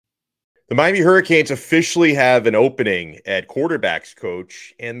The Miami Hurricanes officially have an opening at quarterbacks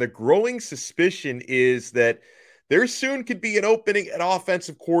coach, and the growing suspicion is that there soon could be an opening at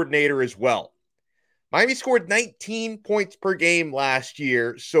offensive coordinator as well. Miami scored 19 points per game last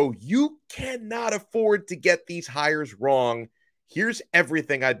year, so you cannot afford to get these hires wrong. Here's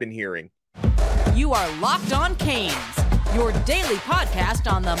everything I've been hearing. You are Locked On Canes, your daily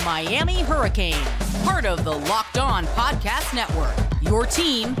podcast on the Miami Hurricanes, part of the Locked On Podcast Network, your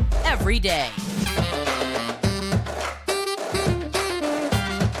team every day.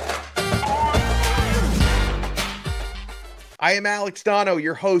 I am Alex Dono,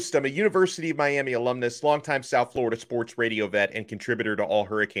 your host. I'm a University of Miami alumnus, longtime South Florida sports radio vet, and contributor to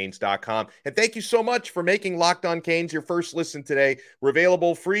allhurricanes.com. And thank you so much for making Locked On Canes your first listen today. We're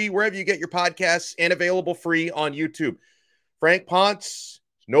available free wherever you get your podcasts and available free on YouTube. Frank Ponce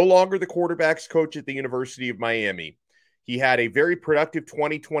is no longer the quarterbacks coach at the University of Miami. He had a very productive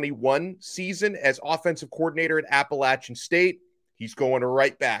 2021 season as offensive coordinator at Appalachian State. He's going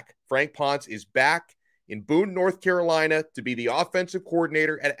right back. Frank Ponce is back in Boone, North Carolina, to be the offensive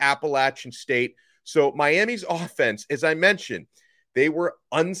coordinator at Appalachian State. So Miami's offense, as I mentioned, they were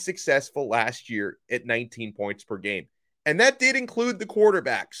unsuccessful last year at 19 points per game. And that did include the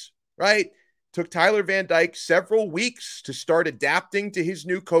quarterbacks, right? Took Tyler Van Dyke several weeks to start adapting to his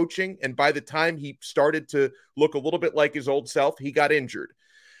new coaching. And by the time he started to look a little bit like his old self, he got injured.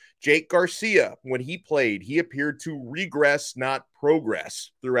 Jake Garcia, when he played, he appeared to regress, not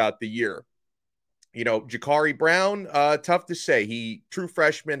progress throughout the year. You know, Jakari Brown, tough to say. True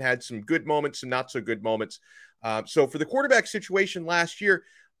freshman, had some good moments, some not so good moments. So for the quarterback situation last year,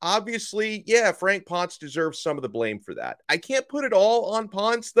 obviously, yeah, Frank Ponce deserves some of the blame for that. I can't put it all on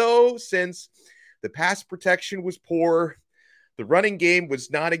Ponce, though, since the pass protection was poor. The running game was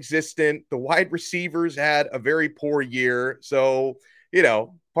non-existent. The wide receivers had a very poor year. So, you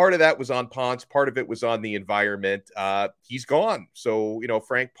know, part of that was on Ponce. Part of it was on the environment. He's gone. So, you know,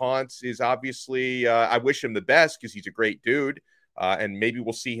 Frank Ponce is obviously, I wish him the best because he's a great dude. And maybe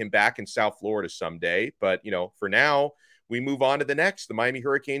we'll see him back in South Florida someday. But, you know, for now, we move on to the next. The Miami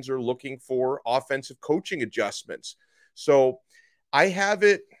Hurricanes are looking for offensive coaching adjustments. So I have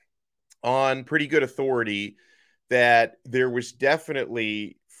it on pretty good authority that there was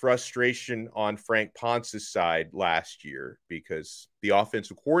definitely frustration on Frank Ponce's side last year because the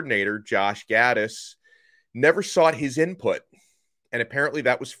offensive coordinator, Josh Gattis, never sought his input. And apparently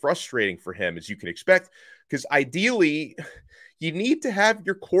that was frustrating for him, as you can expect, because ideally you need to have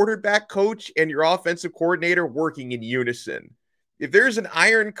your quarterback coach and your offensive coordinator working in unison. If there's an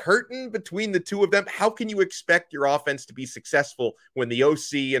iron curtain between the two of them, how can you expect your offense to be successful when the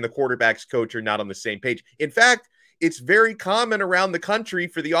OC and the quarterback's coach are not on the same page? In fact, it's very common around the country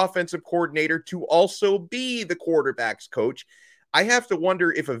for the offensive coordinator to also be the quarterback's coach. I have to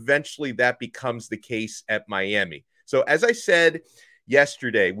wonder if eventually that becomes the case at Miami. So as I said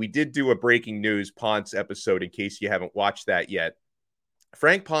yesterday, we did do a breaking news Ponce episode in case you haven't watched that yet.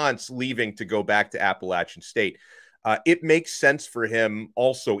 Frank Ponce leaving to go back to Appalachian State. It makes sense for him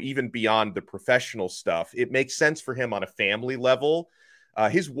also, even beyond the professional stuff. It makes sense for him on a family level.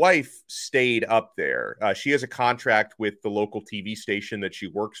 His wife stayed up there. She has a contract with the local TV station that she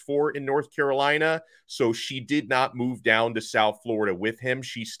works for in North Carolina. So she did not move down to South Florida with him.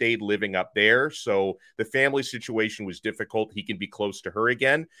 She stayed living up there. So the family situation was difficult. He can be close to her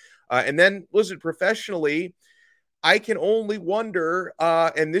again. And then, listen, professionally, I can only wonder,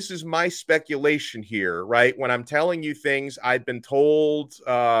 and this is my speculation here, right? When I'm telling you things I've been told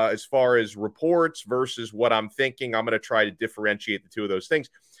as far as reports versus what I'm thinking, I'm going to try to differentiate the two of those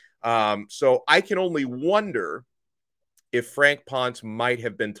things. So I can only wonder if Frank Ponce might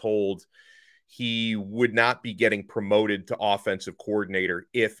have been told he would not be getting promoted to offensive coordinator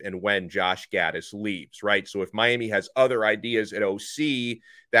if and when Josh Gattis leaves, right? So if Miami has other ideas at OC,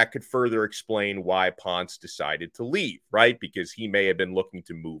 that could further explain why Ponce decided to leave, right? Because he may have been looking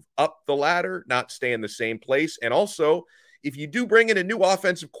to move up the ladder, not stay in the same place. And also, if you do bring in a new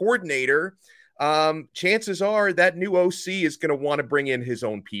offensive coordinator, chances are that new OC is going to want to bring in his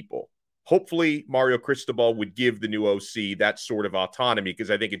own people. Hopefully, Mario Cristobal would give the new OC that sort of autonomy because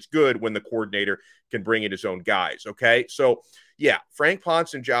I think it's good when the coordinator can bring in his own guys, okay? So, yeah, Frank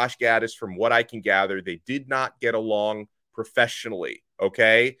Ponce and Josh Gattis, from what I can gather, they did not get along professionally,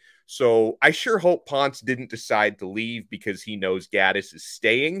 okay? So I sure hope Ponce didn't decide to leave because he knows Gattis is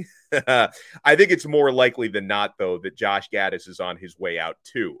staying. I think it's more likely than not, though, that Josh Gattis is on his way out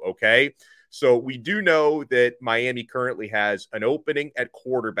too, okay? So we do know that Miami currently has an opening at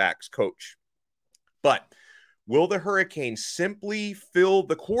quarterbacks coach. But will the Hurricanes simply fill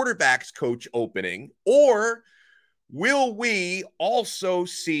the quarterbacks coach opening, or will we also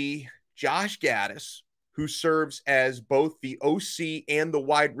see Josh Gattis, who serves as both the OC and the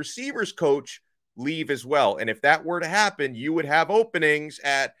wide receivers coach, leave as well. And if that were to happen, you would have openings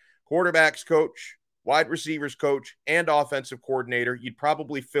at quarterbacks coach, wide receivers coach, and offensive coordinator. You'd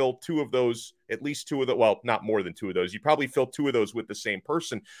probably fill two of those, at least two of the, well, not more than two of those. You'd probably fill two of those with the same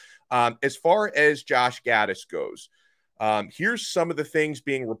person. As far as Josh Gattis goes, here's some of the things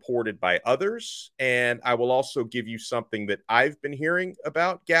being reported by others, and I will also give you something that I've been hearing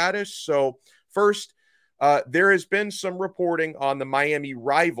about Gattis. So first, there has been some reporting on the Miami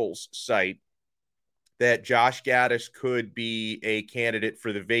Rivals site that Josh Gattis could be a candidate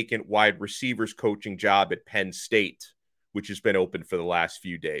for the vacant wide receivers coaching job at Penn State, which has been open for the last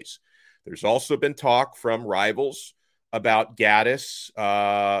few days. There's also been talk from Rivals about Gattis,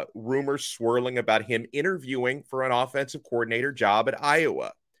 rumors swirling about him interviewing for an offensive coordinator job at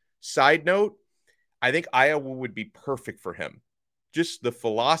Iowa. Side note, I think Iowa would be perfect for him. Just the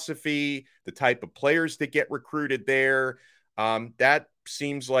philosophy, the type of players that get recruited there, that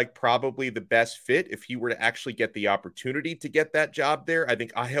seems like probably the best fit if he were to actually get the opportunity to get that job there. I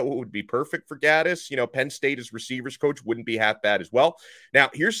think Iowa would be perfect for Gattis. You know, Penn State as receivers coach wouldn't be half bad as well. Now,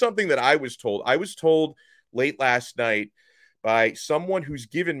 here's something that I was told. I was told late last night by someone who's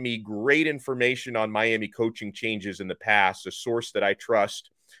given me great information on Miami coaching changes in the past, a source that I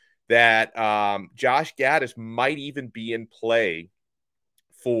trust, that Josh Gattis might even be in play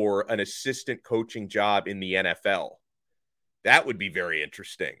for an assistant coaching job in the NFL. That would be very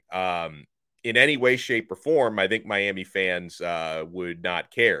interesting. In any way, shape, or form, I think Miami fans would not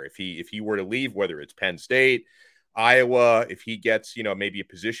care if he were to leave, whether it's Penn State, Iowa, if he gets, maybe a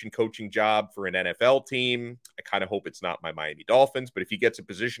position coaching job for an NFL team. I kind of hope it's not my Miami Dolphins, but if he gets a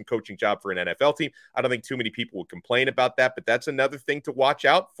position coaching job for an NFL team, I don't think too many people would complain about that, but that's another thing to watch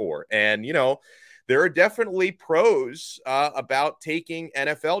out for. And, there are definitely pros about taking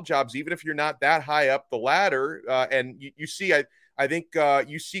NFL jobs, even if you're not that high up the ladder. And you see, I think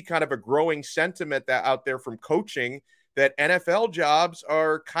you see kind of a growing sentiment that out there from coaching that NFL jobs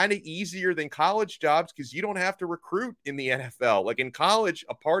are kind of easier than college jobs because you don't have to recruit in the NFL. Like in college,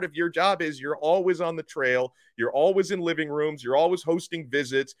 a part of your job is you're always on the trail. You're always in living rooms. You're always hosting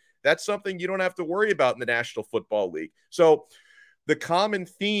visits. That's something you don't have to worry about in the National Football League. So the common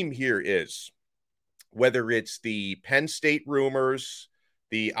theme here is, whether it's the Penn State rumors,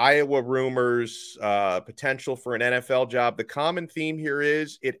 the Iowa rumors, potential for an NFL job, the common theme here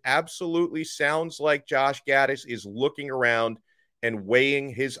is it absolutely sounds like Josh Gattis is looking around and weighing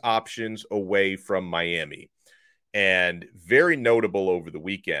his options away from Miami. And very notable over the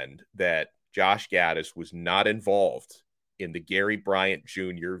weekend that Josh Gattis was not involved in the Gary Bryant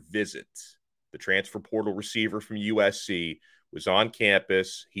Jr. visit. The transfer portal receiver from USC was on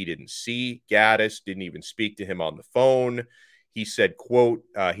campus. He didn't see Gattis, didn't even speak to him on the phone. He said, quote,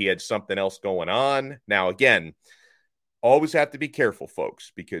 he had something else going on. Now, again, always have to be careful,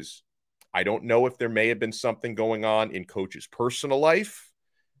 folks, because I don't know if there may have been something going on in Coach's personal life.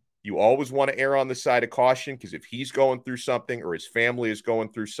 You always want to err on the side of caution because if he's going through something or his family is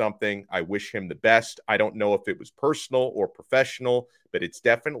going through something, I wish him the best. I don't know if it was personal or professional, but it's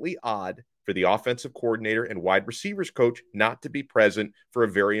definitely odd for the offensive coordinator and wide receivers coach not to be present for a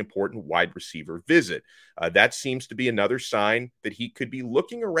very important wide receiver visit. That seems to be another sign that he could be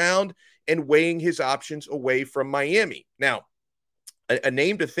looking around and weighing his options away from Miami. Now, a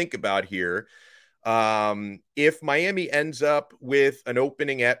name to think about here, if Miami ends up with an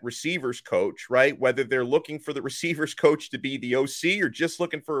opening at receivers coach, right, whether they're looking for the receivers coach to be the OC or just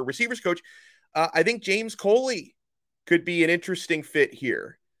looking for a receivers coach, I think James Coley could be an interesting fit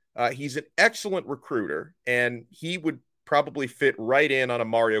here. He's an excellent recruiter, and he would probably fit right in on a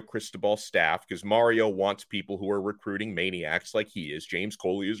Mario Cristobal's staff because Mario wants people who are recruiting maniacs like he is. James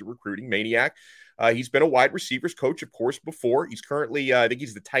Coley is a recruiting maniac. He's been a wide receivers coach, of course, before. He's currently, I think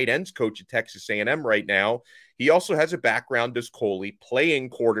he's the tight ends coach at Texas A&M right now. He also has a background, does Coley, playing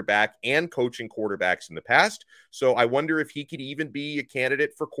quarterback and coaching quarterbacks in the past. So I wonder if he could even be a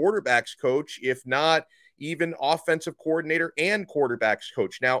candidate for quarterbacks coach, if not even offensive coordinator and quarterbacks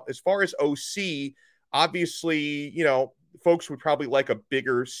coach. Now, as far as OC, obviously, folks would probably like a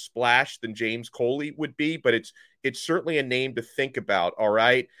bigger splash than James Coley would be, but it's certainly a name to think about, all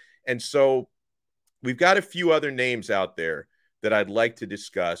right? And so we've got a few other names out there that I'd like to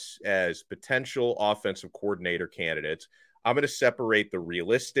discuss as potential offensive coordinator candidates. I'm going to separate the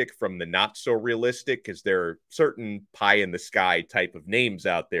realistic from the not so realistic because there are certain pie in the sky type of names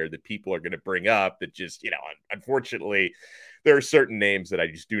out there that people are going to bring up that just, unfortunately, there are certain names that I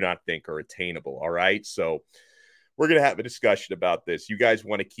just do not think are attainable. All right. So we're going to have a discussion about this. You guys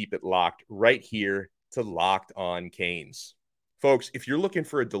want to keep it locked right here to Locked On Canes. Folks, if you're looking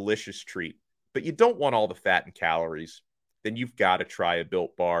for a delicious treat, but you don't want all the fat and calories, then you've got to try a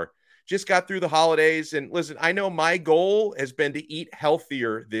Built Bar. Just got through the holidays, and listen, I know my goal has been to eat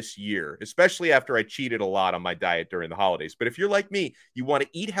healthier this year, especially after I cheated a lot on my diet during the holidays. But if you're like me, you want to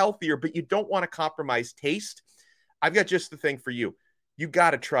eat healthier, but you don't want to compromise taste, I've got just the thing for you. You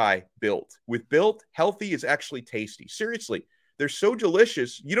got to try Built. With Built, healthy is actually tasty. Seriously, they're so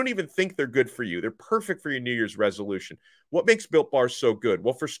delicious, you don't even think they're good for you. They're perfect for your New Year's resolution. What makes Built Bars so good?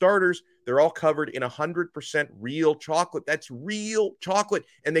 Well, for starters, they're all covered in 100% real chocolate. That's real chocolate.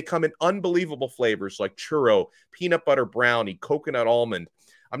 And they come in unbelievable flavors like churro, peanut butter brownie, coconut almond.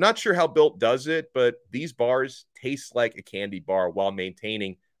 I'm not sure how Built does it, but these bars taste like a candy bar while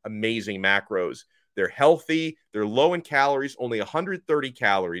maintaining amazing macros. They're healthy. They're low in calories, only 130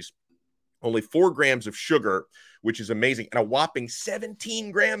 calories, only 4 grams of sugar, which is amazing, and a whopping 17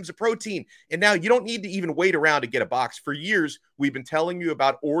 grams of protein. And now you don't need to even wait around to get a box. For years, we've been telling you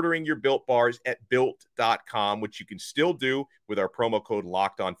about ordering your Built Bars at Built.com, which you can still do with our promo code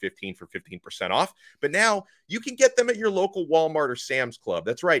LOCKEDON15 for 15% off. But now you can get them at your local Walmart or Sam's Club.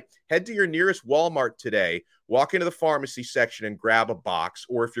 That's right. Head to your nearest Walmart today, walk into the pharmacy section and grab a box.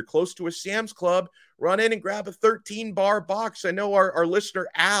 Or if you're close to a Sam's Club, run in and grab a 13-bar box. I know our listener,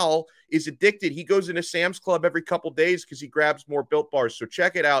 Al, is addicted. He goes into Sam's Club every couple days because he grabs more Built Bars. So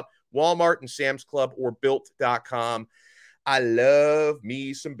check it out, Walmart and Sam's Club or Built.com. I love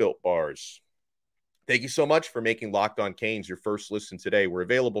me some Built Bars. Thank you so much for making Locked On Canes your first listen today. We're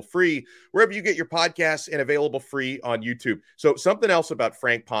available free wherever you get your podcasts and available free on YouTube. So something else about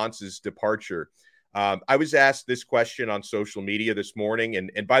Frank Ponce's departure. I was asked this question on social media this morning.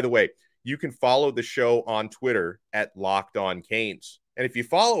 And by the way, you can follow the show on Twitter at Locked On Canes. And if you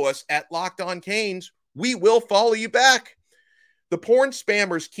follow us at Locked On Canes, we will follow you back. The porn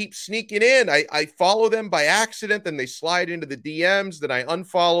spammers keep sneaking in. I follow them by accident, then they slide into the DMs, then I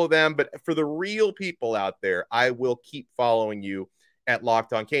unfollow them. But for the real people out there, I will keep following you at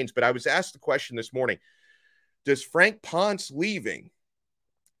Locked On Canes. But I was asked the question this morning, does Frank Ponce leaving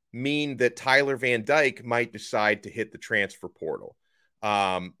mean that Tyler Van Dyke might decide to hit the transfer portal?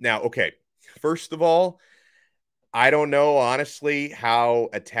 Now, okay, first of all, I don't know, honestly, how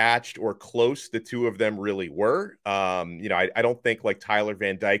attached or close the two of them really were. I don't think like Tyler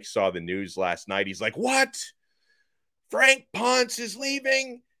Van Dyke saw the news last night. He's like, what? Frank Ponce is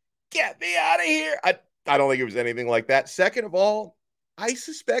leaving? Get me out of here. I don't think it was anything like that. Second of all, I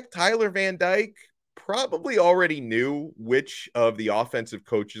suspect Tyler Van Dyke probably already knew which of the offensive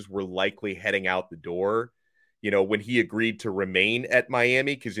coaches were likely heading out the door, when he agreed to remain at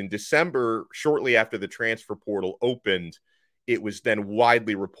Miami, because in December, shortly after the transfer portal opened, it was then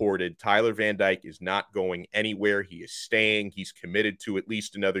widely reported Tyler Van Dyke is not going anywhere. He is staying. He's committed to at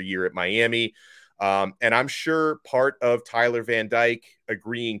least another year at Miami. And I'm sure part of Tyler Van Dyke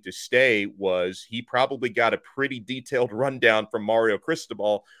agreeing to stay was he probably got a pretty detailed rundown from Mario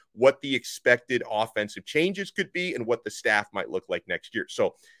Cristobal what the expected offensive changes could be and what the staff might look like next year.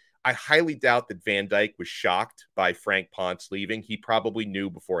 So I highly doubt that Van Dyke was shocked by Frank Ponce leaving. He probably knew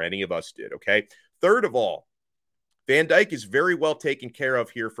before any of us did, okay? Third of all, Van Dyke is very well taken care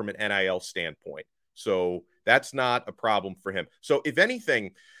of here from an NIL standpoint. So that's not a problem for him. So if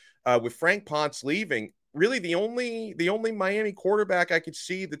anything, with Frank Ponce leaving, really the only Miami quarterback I could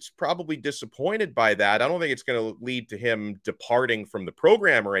see that's probably disappointed by that, I don't think it's going to lead to him departing from the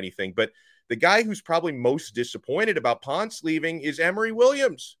program or anything, but the guy who's probably most disappointed about Ponce leaving is Emory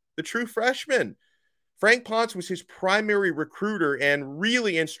Williams, the true freshman. Frank Ponce was his primary recruiter and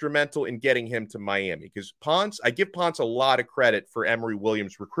really instrumental in getting him to Miami, because I give Ponce a lot of credit for Emory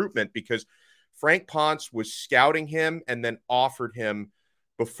Williams' recruitment, because Frank Ponce was scouting him and then offered him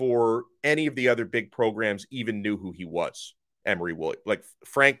before any of the other big programs even knew who he was. Emory Williams, like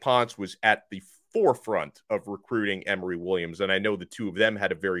Frank Ponce was at the forefront of recruiting Emory Williams, and I know the two of them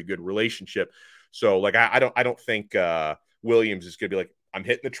had a very good relationship. So like I don't think Williams is going to be like, I'm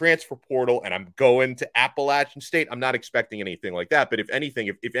hitting the transfer portal and I'm going to Appalachian State. I'm not expecting anything like that. But if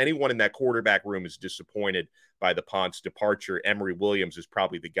anything, if anyone in that quarterback room is disappointed by the Ponce departure, Emory Williams is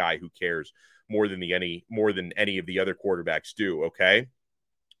probably the guy who cares more than any of the other quarterbacks do. Okay.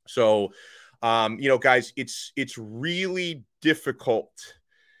 So, guys, it's really difficult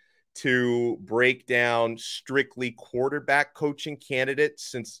to break down strictly quarterback coaching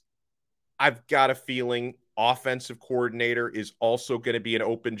candidates, since I've got a feeling offensive coordinator is also going to be an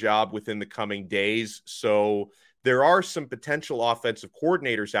open job within the coming days. So there are some potential offensive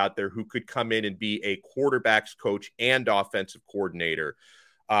coordinators out there who could come in and be a quarterback's coach and offensive coordinator.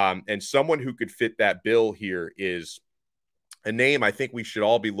 And someone who could fit that bill here is a name I think we should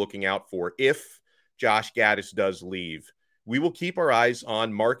all be looking out for if Josh Gattis does leave. we will keep our eyes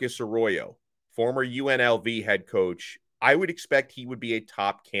on Marcus Arroyo, former UNLV head coach. I would expect he would be a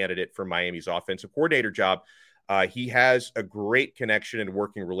top candidate for Miami's offensive coordinator job. He has a great connection and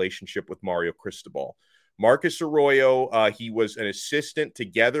working relationship with Mario Cristobal. Marcus Arroyo, he was an assistant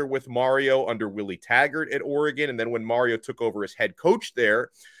together with Mario under Willie Taggart at Oregon. And then when Mario took over as head coach there,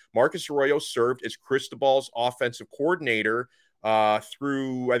 Marcus Arroyo served as Cristobal's offensive coordinator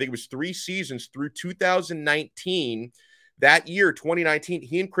through, I think it was 3 seasons, through 2019. That year, 2019,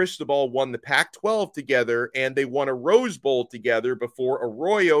 he and Cristobal won the Pac-12 together, and they won a Rose Bowl together before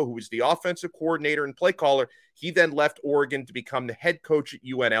Arroyo, who was the offensive coordinator and play caller, he then left Oregon to become the head coach at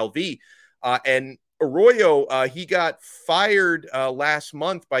UNLV. And Arroyo, he got fired last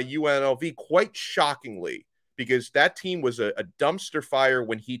month by UNLV, quite shockingly, because that team was a dumpster fire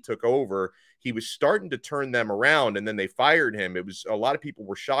when he took over. He was starting to turn them around, and then they fired him. It was, a lot of people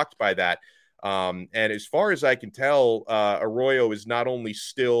were shocked by that. And as far as I can tell, Arroyo is not only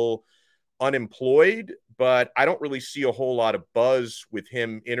still unemployed, but I don't really see a whole lot of buzz with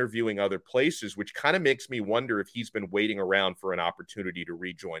him interviewing other places, which kind of makes me wonder if he's been waiting around for an opportunity to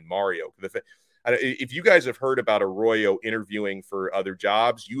rejoin Mario. If you guys have heard about Arroyo interviewing for other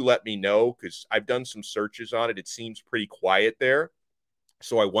jobs, you let me know, because I've done some searches on it. It seems pretty quiet there.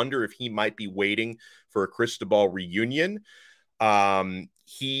 So I wonder if he might be waiting for a Cristobal reunion.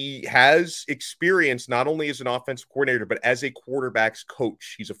 He has experience not only as an offensive coordinator, but as a quarterback's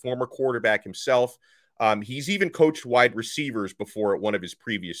coach. He's a former quarterback himself. He's even coached wide receivers before at one of his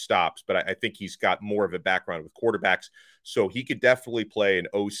previous stops, but I think he's got more of a background with quarterbacks. So he could definitely play an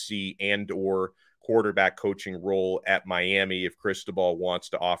OC and or quarterback coaching role at Miami if Cristobal wants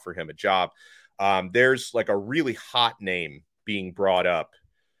to offer him a job. There's like a really hot name being brought up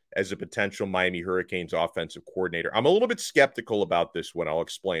as a potential Miami Hurricanes offensive coordinator. I'm a little bit skeptical about this one. I'll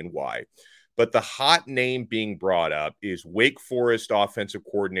explain why. But the hot name being brought up is Wake Forest offensive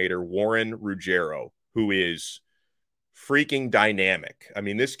coordinator Warren Ruggiero, who is freaking dynamic. I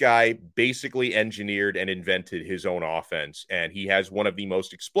mean, this guy basically engineered and invented his own offense, and he has one of the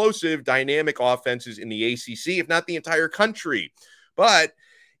most explosive, dynamic offenses in the ACC, if not the entire country. But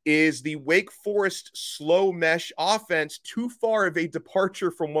is the Wake Forest slow mesh offense too far of a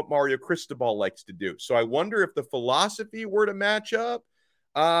departure from what Mario Cristobal likes to do? So I wonder if the philosophy were to match up.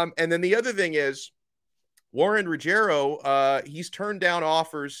 And then the other thing is Warren Ruggiero, he's turned down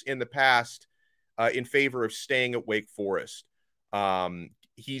offers in the past in favor of staying at Wake Forest.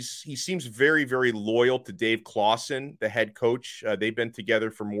 He seems very, very loyal to Dave Clawson, the head coach. They've been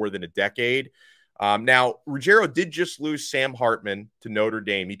together for more than a decade. Now, Ruggiero did just lose Sam Hartman to Notre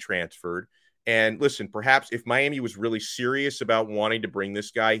Dame. He transferred. And listen, perhaps if Miami was really serious about wanting to bring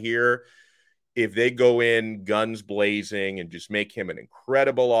this guy here, if they go in guns blazing and just make him an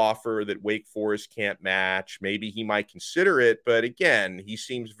incredible offer that Wake Forest can't match, maybe he might consider it. But again, he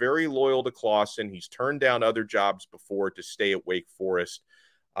seems very loyal to Clawson. He's turned down other jobs before to stay at Wake Forest.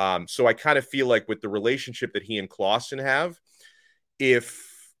 So I kind of feel like with the relationship that he and Clawson have, if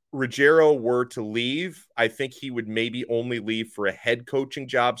Ruggiero were to leave, I think he would maybe only leave for a head coaching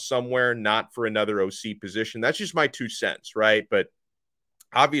job somewhere, not for another OC position. That's just my 2 cents, right? But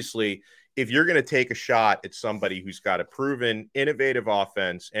obviously, if you're going to take a shot at somebody who's got a proven, innovative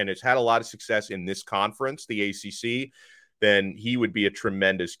offense and has had a lot of success in this conference, the ACC, then he would be a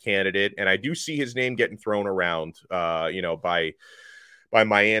tremendous candidate. And I do see his name getting thrown around, by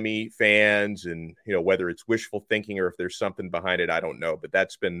Miami fans, and whether it's wishful thinking or if there's something behind it, I don't know. But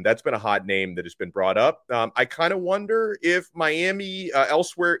that's been a hot name that has been brought up. I kind of wonder if Miami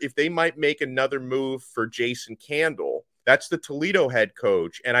elsewhere, if they might make another move for Jason Candle. That's the Toledo head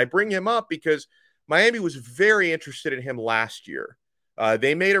coach, and I bring him up because Miami was very interested in him last year.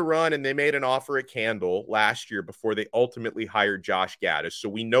 They made a run and they made an offer at Candle last year before they ultimately hired Josh Gaddis. So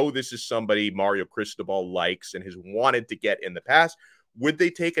we know this is somebody Mario Cristobal likes and has wanted to get in the past. Would they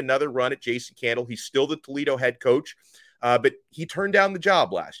take another run at Jason Candle? He's still the Toledo head coach, but he turned down the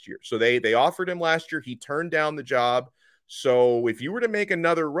job last year. So they offered him last year. He turned down the job. So if you were to make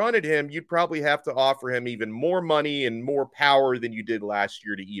another run at him, you'd probably have to offer him even more money and more power than you did last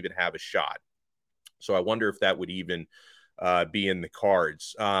year to even have a shot. So I wonder if that would even be in the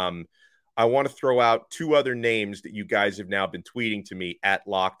cards. I want to throw out 2 other names that you guys have now been tweeting to me at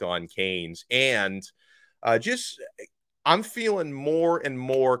Locked On Canes. And I'm feeling more and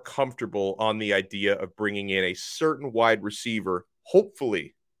more comfortable on the idea of bringing in a certain wide receiver,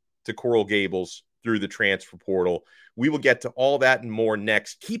 hopefully to Coral Gables through the transfer portal. We will get to all that and more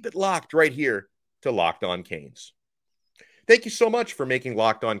next. Keep it locked right here to Locked On Canes. Thank you so much for making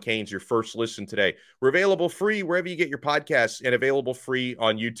Locked On Canes your first listen today. We're available free wherever you get your podcasts and available free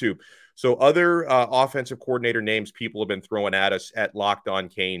on YouTube. So other offensive coordinator names people have been throwing at us at Locked On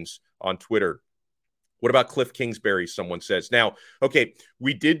Canes on Twitter. What about Cliff Kingsbury, someone says? Now, okay,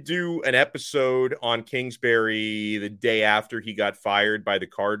 we did do an episode on Kingsbury the day after he got fired by the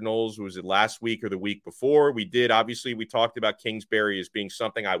Cardinals. Was it last week or the week before? We talked about Kingsbury as being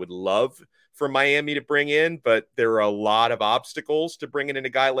something I would love for Miami to bring in, but there are a lot of obstacles to bringing in a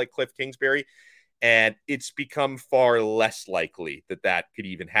guy like Cliff Kingsbury. And it's become far less likely that could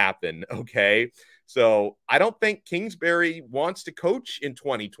even happen, okay? So I don't think Kingsbury wants to coach in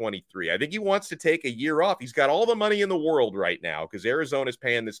 2023. I think he wants to take a year off. He's got all the money in the world right now because Arizona's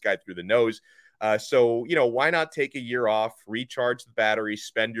paying this guy through the nose. So, why not take a year off, recharge the batteries,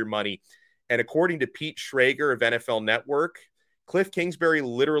 spend your money? And according to Pete Schrager of NFL Network, Cliff Kingsbury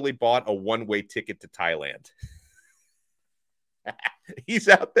literally bought a one-way ticket to Thailand. He's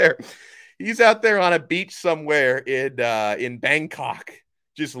out there. He's out there on a beach somewhere in Bangkok,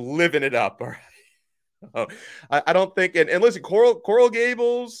 just living it up. All right. Oh, I don't think, and listen, Coral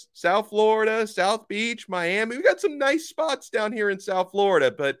Gables, South Florida, South Beach, Miami. We got some nice spots down here in South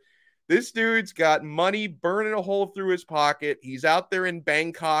Florida, but this dude's got money burning a hole through his pocket. He's out there in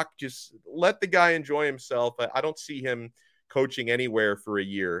Bangkok. Just let the guy enjoy himself. I don't see him coaching anywhere for a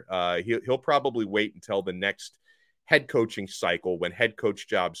year. He'll probably wait until the next head coaching cycle. When head coach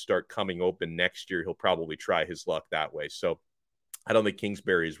jobs start coming open next year, he'll probably try his luck that way. So I don't think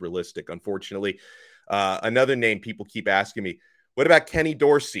Kingsbury is realistic, unfortunately. Another name people keep asking me, what about Kenny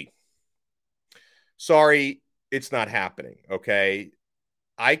Dorsey? Sorry, it's not happening, okay?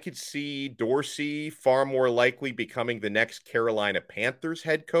 I could see Dorsey far more likely becoming the next Carolina Panthers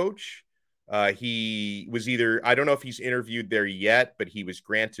head coach. He was I don't know if he's interviewed there yet, but he was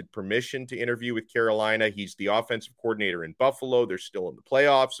granted permission to interview with Carolina. He's the offensive coordinator in Buffalo. They're still in the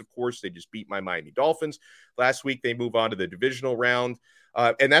playoffs. Of course, they just beat my Miami Dolphins last week. They move on to the divisional round.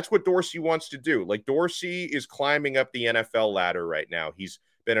 And that's what Dorsey wants to do. Like, Dorsey is climbing up the NFL ladder right now. He's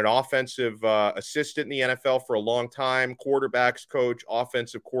been an offensive assistant in the NFL for a long time, quarterbacks coach,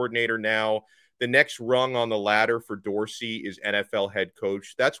 offensive coordinator now. The next rung on the ladder for Dorsey is NFL head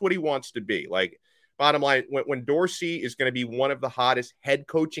coach. That's what he wants to be. Like, bottom line, when Dorsey is going to be one of the hottest head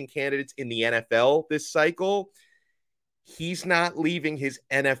coaching candidates in the NFL this cycle, he's not leaving his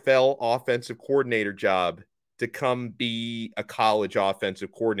NFL offensive coordinator job to come be a college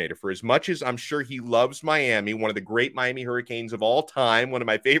offensive coordinator. For as much as I'm sure he loves Miami, one of the great Miami Hurricanes of all time, one of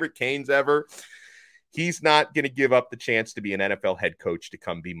my favorite Canes ever, he's not going to give up the chance to be an NFL head coach to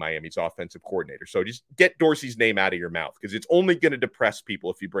come be Miami's offensive coordinator. So just get Dorsey's name out of your mouth, because it's only going to depress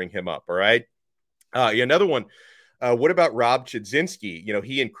people if you bring him up, all right? Another one, what about Rob Chudzinski?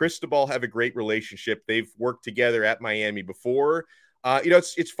 He and Cristobal have a great relationship. They've worked together at Miami before.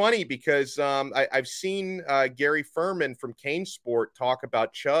 It's funny because I've seen Gary Furman from Cane Sport talk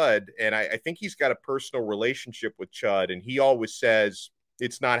about Chud, and I think he's got a personal relationship with Chud, and he always says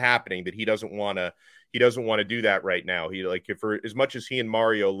it's not happening, that he doesn't want to do that right now. For as much as he and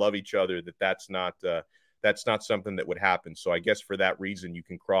Mario love each other, that's not something that would happen. So I guess for that reason, you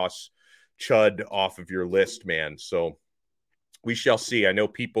can cross Chud off of your list, man. So we shall see. I know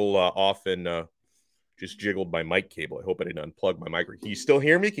people often just jiggled my mic cable. I hope I didn't unplug my mic. Can you still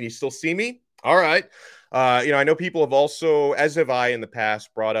hear me? Can you still see me? All right. I know people have also, as have I in the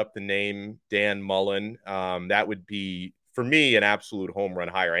past, brought up the name Dan Mullen. That would be, for me, an absolute home run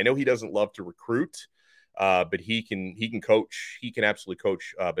hire. I know he doesn't love to recruit, but he can coach. He can absolutely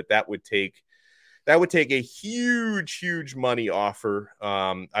coach. But that would take a huge money offer.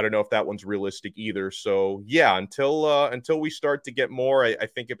 I don't know if that one's realistic either. So yeah, until we start to get more, I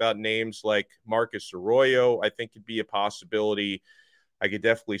think about names like Marcus Arroyo. I think it'd be a possibility. I could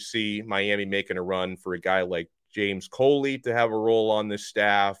definitely see Miami making a run for a guy like James Coley to have a role on this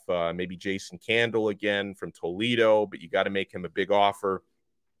staff. Maybe Jason Candle again from Toledo, but you got to make him a big offer.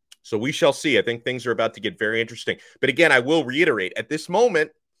 So we shall see. I think things are about to get very interesting. But again, I will reiterate, at this moment,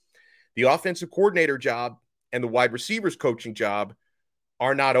 the offensive coordinator job and the wide receivers coaching job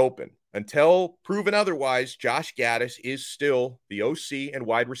are not open. Until proven otherwise, Josh Gaddis is still the OC and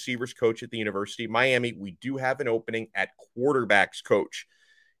wide receivers coach at the University of Miami. We do have an opening at quarterbacks coach.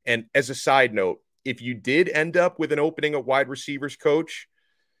 And as a side note, if you did end up with an opening at wide receivers coach,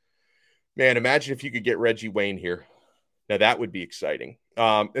 man, imagine if you could get Reggie Wayne here. Now, that would be exciting.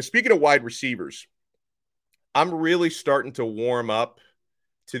 Speaking of wide receivers, I'm really starting to warm up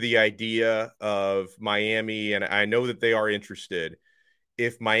to the idea of Miami, and I know that they are interested,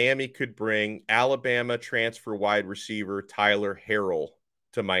 if Miami could bring Alabama transfer wide receiver Tyler Harrell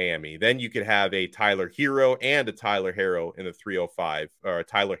to Miami. Then you could have a Tyler Hero and a Tyler Harrell in the 305, or a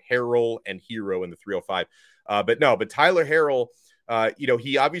Tyler Harrell and Hero in the 305. But Tyler Harrell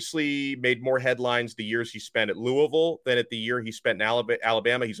He obviously made more headlines the years he spent at Louisville than at the year he spent in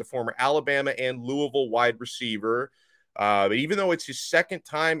Alabama. He's a former Alabama and Louisville wide receiver. But even though it's his second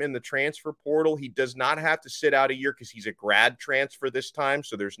time in the transfer portal, he does not have to sit out a year because he's a grad transfer this time.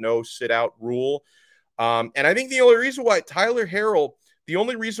 So there's no sit out rule. And I think the only reason why Tyler Harrell, the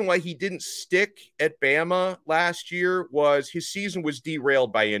only reason why he didn't stick at Bama last year was his season was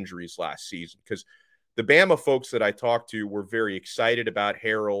derailed by injuries last season, because the Bama folks that I talked to were very excited about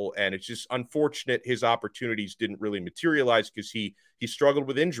Harrell, and it's just unfortunate his opportunities didn't really materialize because he struggled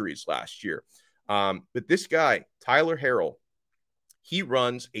with injuries last year. But this guy, Tyler Harrell, he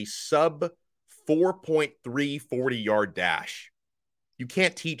runs a sub 4.3 40-yard dash. You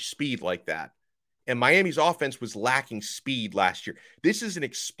can't teach speed like that. And Miami's offense was lacking speed last year. This is an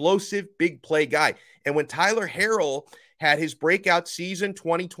explosive, big play guy. And when Tyler Harrell had his breakout season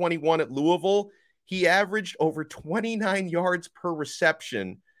 2021 at Louisville, he averaged over 29 yards per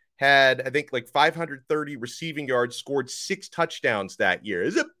reception, had, I think, like 530 receiving yards, scored 6 touchdowns that year.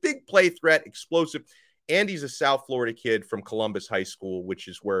 It's a big play threat, explosive. And he's a South Florida kid from Columbus High School, which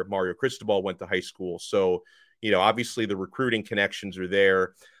is where Mario Cristobal went to high school. So, obviously the recruiting connections are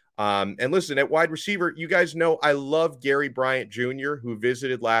there. And listen, at wide receiver, you guys know I love Gary Bryant Jr., who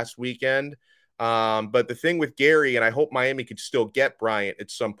visited last weekend. But the thing with Gary, and I hope Miami could still get Bryant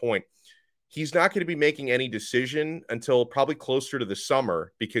at some point, he's not going to be making any decision until probably closer to the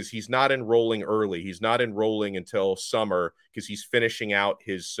summer, because he's not enrolling early. He's not enrolling until summer because he's finishing out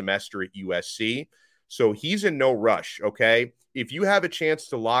his semester at USC. So he's in no rush, okay? If you have a chance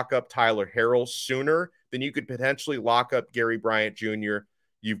to lock up Tyler Harrell sooner, then you could potentially lock up Gary Bryant Jr.,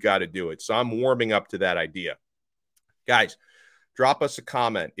 you've got to do it. So I'm warming up to that idea. Guys, drop us a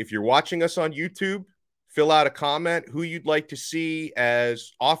comment. If you're watching us on YouTube, fill out a comment who you'd like to see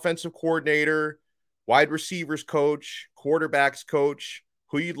as offensive coordinator, wide receivers coach, quarterbacks coach,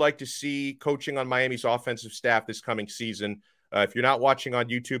 who you'd like to see coaching on Miami's offensive staff this coming season. If you're not watching on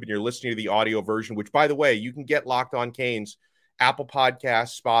YouTube and you're listening to the audio version, which, by the way, you can get Locked On Canes, Apple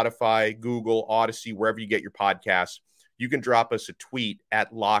Podcasts, Spotify, Google, Odyssey, wherever you get your podcasts, you can drop us a tweet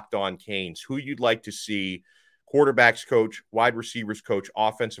at Locked On Canes, who you'd like to see quarterbacks coach, wide receivers coach,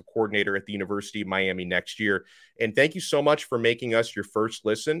 offensive coordinator at the University of Miami next year. And thank you so much for making us your first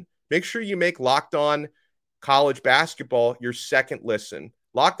listen. Make sure you make Locked On College Basketball your second listen.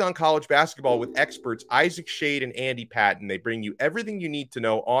 Locked On College Basketball with experts Isaac Shade and Andy Patton. They bring you everything you need to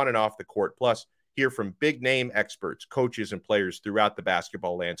know on and off the court, plus hear from big-name experts, coaches, and players throughout the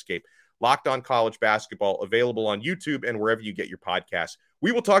basketball landscape. Locked On College Basketball, available on YouTube and wherever you get your podcasts.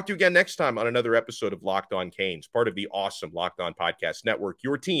 We will talk to you again next time on another episode of Locked On Canes, part of the awesome Locked On Podcast Network,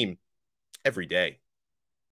 your team every day.